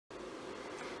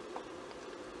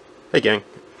Hey gang,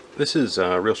 this is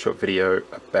a real short video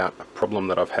about a problem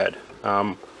that I've had.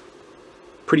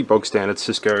 Pretty bog standard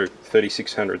Cisco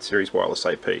 3600 series wireless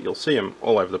AP. You'll see them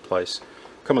all over the place,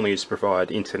 commonly used to provide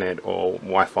internet or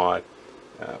Wi-Fi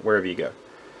wherever you go.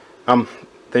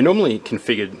 They're normally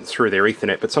configured through their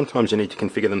Ethernet, but sometimes you need to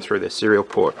configure them through their serial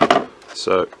port.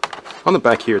 So on the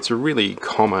back here, it's a really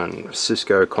common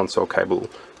Cisco console cable.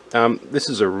 This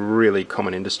is a really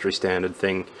common industry standard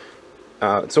thing.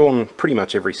 It's on pretty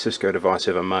much every Cisco device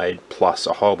ever made, plus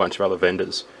a whole bunch of other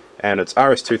vendors. And it's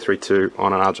RS-232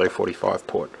 on an RJ45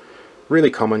 port. Really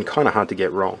common, kind of hard to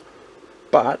get wrong.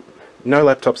 But no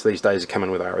laptops these days are coming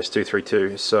with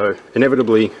RS-232, so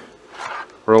inevitably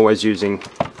we're always using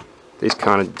these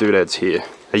kind of doodads here.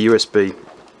 A USB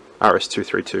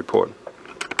RS-232 port.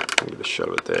 I'll give a shot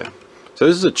of it there. So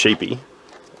this is a cheapie.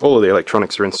 All of the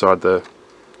electronics are inside the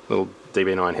little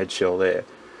DB9 head shell there.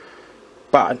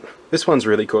 But this one's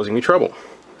really causing me trouble.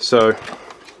 So,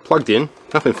 plugged in,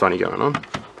 nothing funny going on.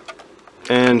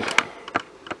 And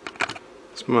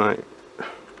it's my,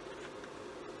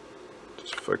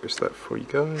 just focus that for you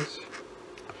guys.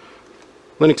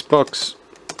 Linux box,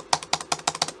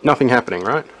 nothing happening,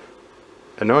 right?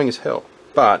 Annoying as hell.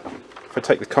 But if I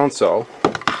take the console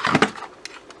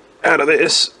out of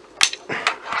this,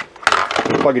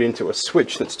 plug it into a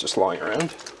switch that's just lying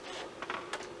around,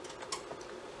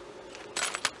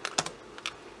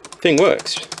 thing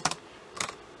works.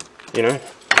 You know,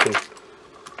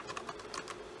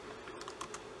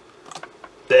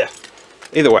 there.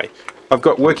 Either way, I've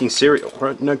got working serial,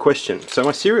 right? No question. So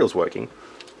my serial's working.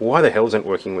 Why the hell isn't it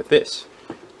working with this?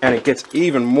 And it gets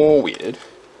even more weird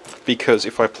because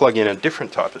if I plug in a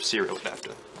different type of serial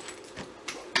adapter,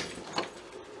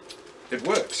 it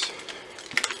works.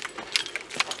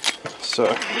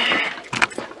 So,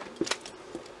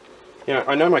 you know,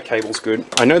 I know my cable's good.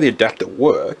 I know the adapter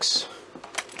works.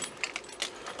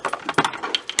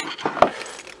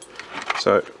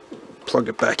 So, plug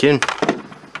it back in.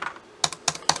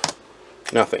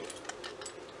 Nothing.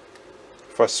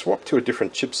 If I swap to a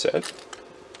different chipset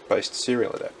based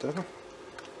serial adapter,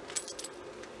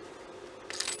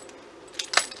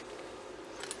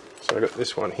 so I've got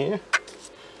this one here.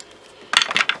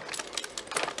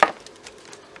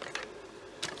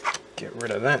 Get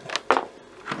rid of that.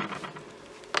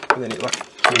 And then it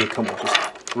will come off, just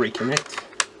reconnect.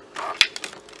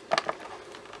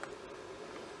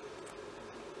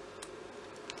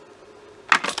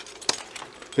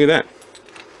 Look at that.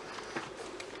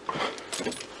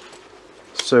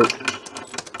 So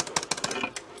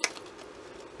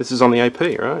this is on the AP,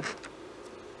 right?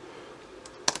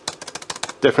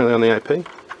 Definitely on the AP. If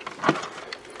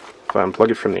I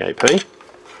unplug it from the AP,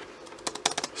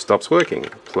 stops working.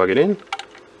 Plug it in.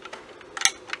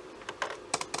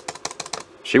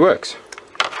 She works.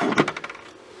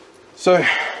 So the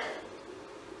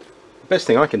best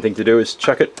thing I can think to do is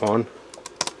chuck it on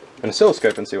an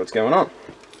oscilloscope and see what's going on.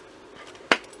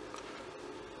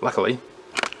 Luckily,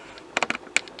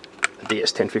 a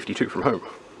DS1052 from home.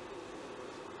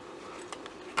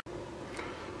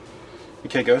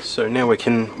 Okay guys, so now we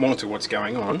can monitor what's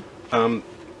going on.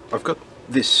 I've got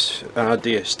this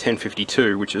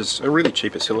DS1052, which is a really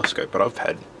cheap oscilloscope, but I've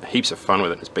had heaps of fun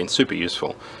with it. It's been super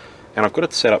useful. And I've got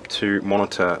it set up to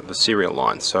monitor the serial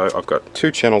line. So I've got two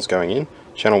channels going in,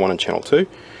 channel 1 and channel 2,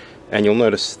 and you'll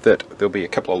notice that there'll be a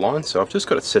couple of lines. So I've just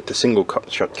got it set to single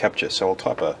shot capture, so I'll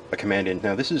type a command in.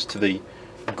 Now this is to the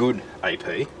good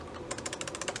AP.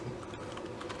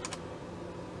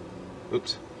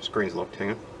 Oops, screen's locked, hang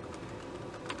on.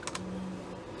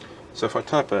 So if I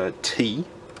type a T,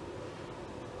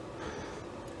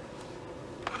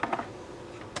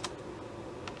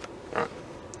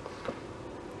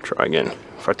 try again.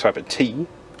 If I type a T,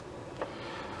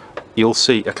 you'll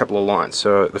see a couple of lines.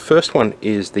 So the first one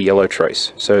is the yellow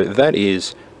trace. So that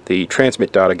is the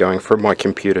transmit data going from my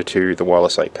computer to the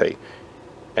wireless AP.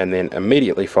 And then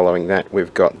immediately following that,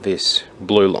 we've got this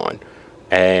blue line.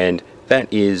 And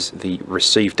that is the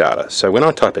receive data. So when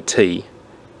I type a T,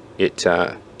 it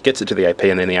gets it to the AP,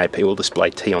 and then the AP will display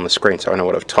T on the screen, so I know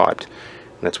what I've typed.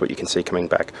 And that's what you can see coming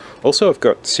back. Also, I've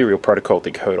got serial protocol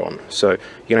decode on, so you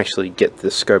can actually get the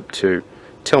scope to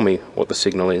tell me what the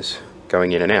signal is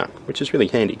going in and out, which is really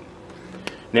handy.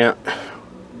 Now,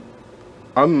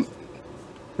 I'm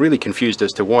really confused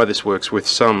as to why this works with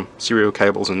some serial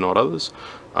cables and not others.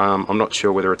 I'm not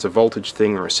sure whether it's a voltage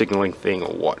thing or a signaling thing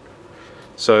or what.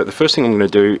 So the first thing I'm going to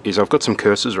do is I've got some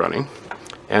cursors running,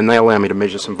 and they allow me to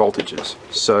measure some voltages.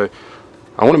 So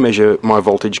I want to measure my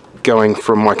voltage going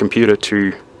from my computer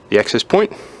to the access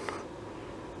point,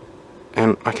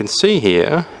 and I can see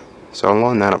here, so I'll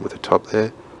line that up with the top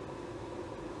there,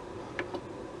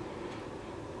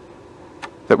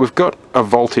 that we've got a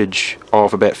voltage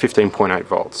of about 15.8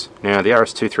 volts. Now the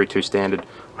RS-232 standard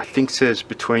I think says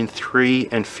between 3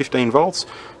 and 15 volts,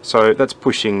 so that's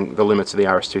pushing the limits of the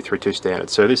RS-232 standard.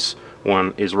 So this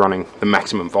one is running the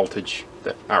maximum voltage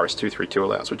that RS-232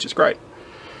 allows, which is great.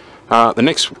 The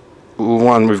next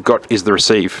one we've got is the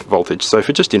receive voltage. So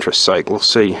for just interest's sake, we'll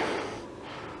see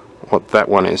what that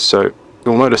one is. So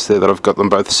you'll notice there that I've got them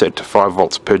both set to 5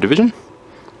 volts per division.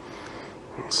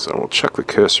 So we'll chuck the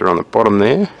cursor on the bottom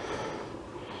there,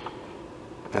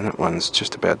 and that one's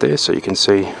just about there, so you can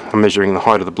see I'm measuring the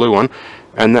height of the blue one,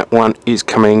 and that one is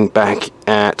coming back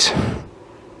at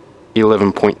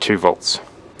 11.2 volts.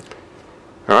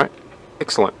 Alright,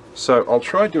 excellent. So I'll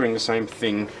try doing the same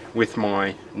thing with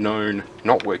my known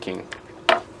not working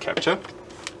capture.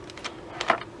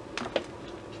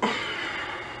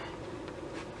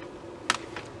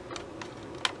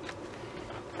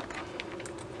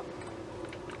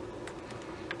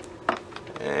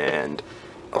 And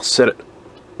I'll set it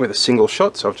with a single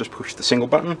shot, so I've just pushed the single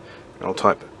button and I'll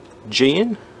type G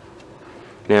in.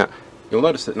 Now you'll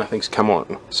notice that nothing's come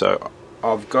on, so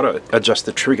I've got to adjust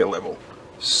the trigger level.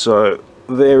 So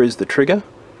there is the trigger.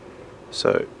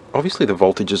 So obviously the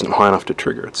voltage isn't high enough to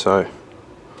trigger it, so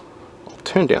I'll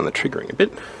turn down the triggering a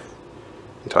bit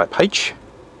and type H.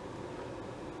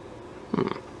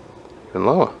 Even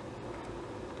lower.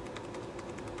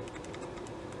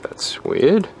 That's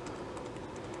weird.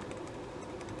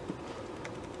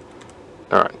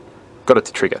 Alright, got it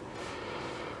to trigger.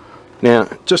 Now,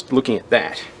 just looking at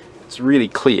that, it's really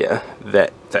clear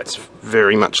that that's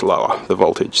very much lower, the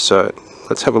voltage. So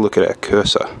let's have a look at our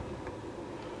cursor.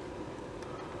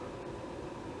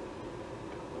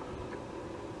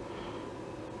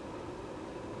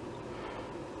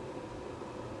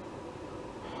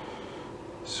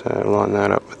 So line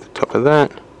that up with the top of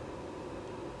that.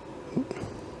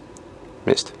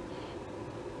 Missed.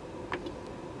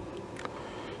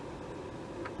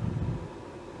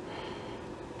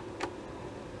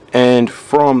 And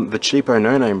from the cheapo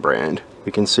no-name brand,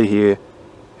 we can see here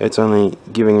it's only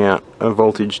giving out a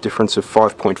voltage difference of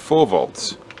 5.4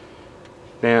 volts.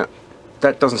 Now,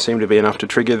 that doesn't seem to be enough to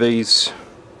trigger these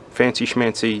fancy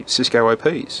schmancy Cisco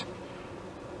OPs.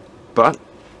 But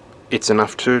it's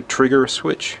enough to trigger a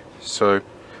switch. So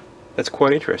that's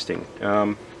quite interesting.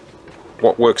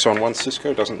 What works on one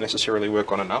Cisco doesn't necessarily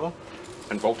work on another,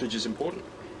 and voltage is important.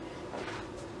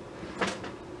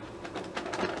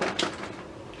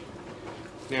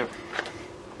 Now,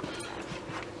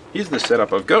 here's the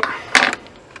setup I've got.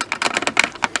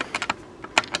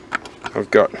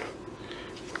 I've got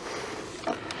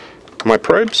my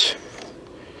probes,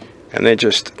 and they're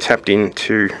just tapped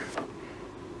into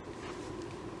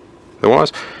the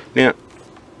wires. Now,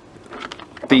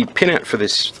 the pinout for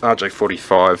this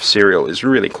RJ45 serial is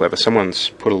really clever. Someone's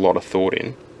put a lot of thought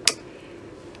in.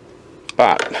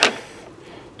 But,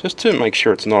 just to make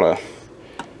sure it's not a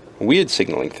weird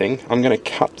signaling thing, I'm going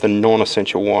to cut the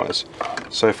non-essential wires.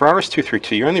 So for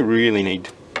RS-232 you only really need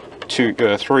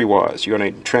 3 wires. You're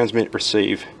going to need transmit,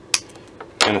 receive,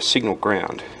 and a signal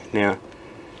ground. Now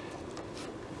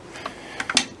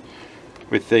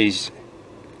with these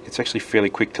it's actually fairly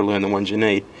quick to learn the ones you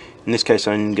need. In this case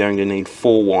I'm going to need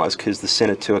 4 wires because the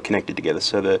center 2 are connected together,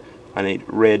 so I need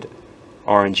red,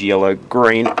 orange, yellow,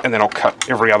 green, and then I'll cut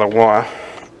every other wire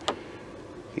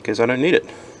because I don't need it.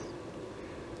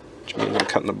 Which means I'm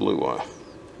cutting the blue wire.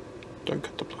 Don't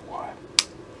cut the blue wire.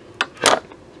 Right.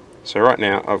 So right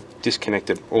now I've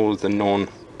disconnected all of the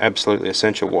non-absolutely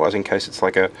essential wires in case it's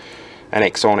like an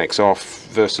X on, X off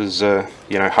versus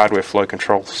you know, hardware flow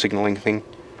control signaling thing.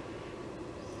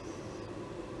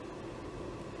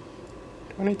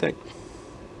 Do I need that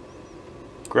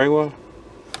grey wire?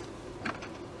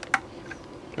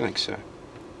 I think so.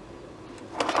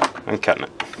 I'm cutting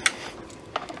it.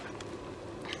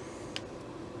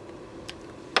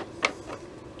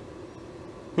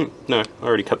 No, I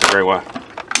already cut the grey wire.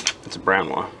 It's a brown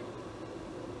wire.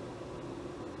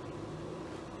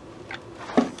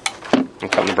 I'm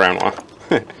cutting the brown wire.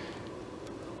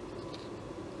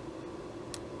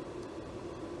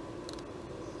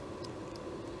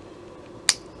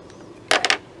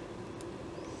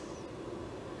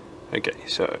 Okay,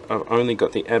 so I've only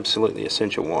got the absolutely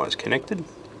essential wires connected.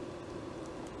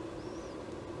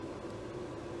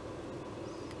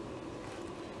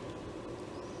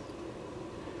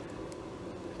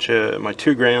 My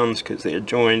 2 grounds because they're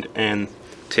joined, and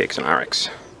TX and RX.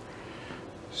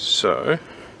 So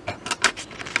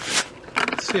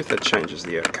let's see if that changes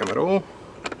the outcome at all.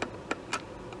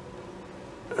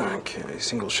 Okay,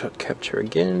 single shot capture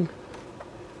again.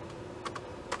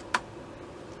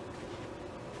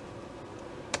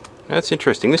 That's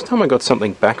interesting. This time I got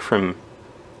something back from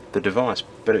the device,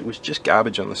 but it was just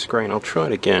garbage on the screen. I'll try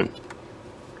it again.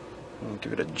 I'll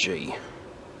give it a G.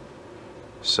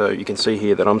 So you can see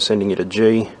here that I'm sending it a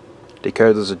G,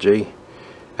 decoder's a G,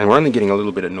 and we're only getting a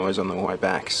little bit of noise on the way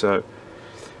back, so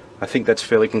I think that's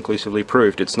fairly conclusively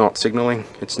proved. It's not signaling,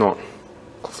 it's not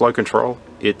flow control,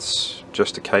 it's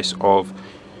just a case of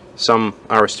some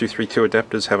RS-232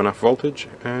 adapters have enough voltage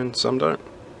and some don't.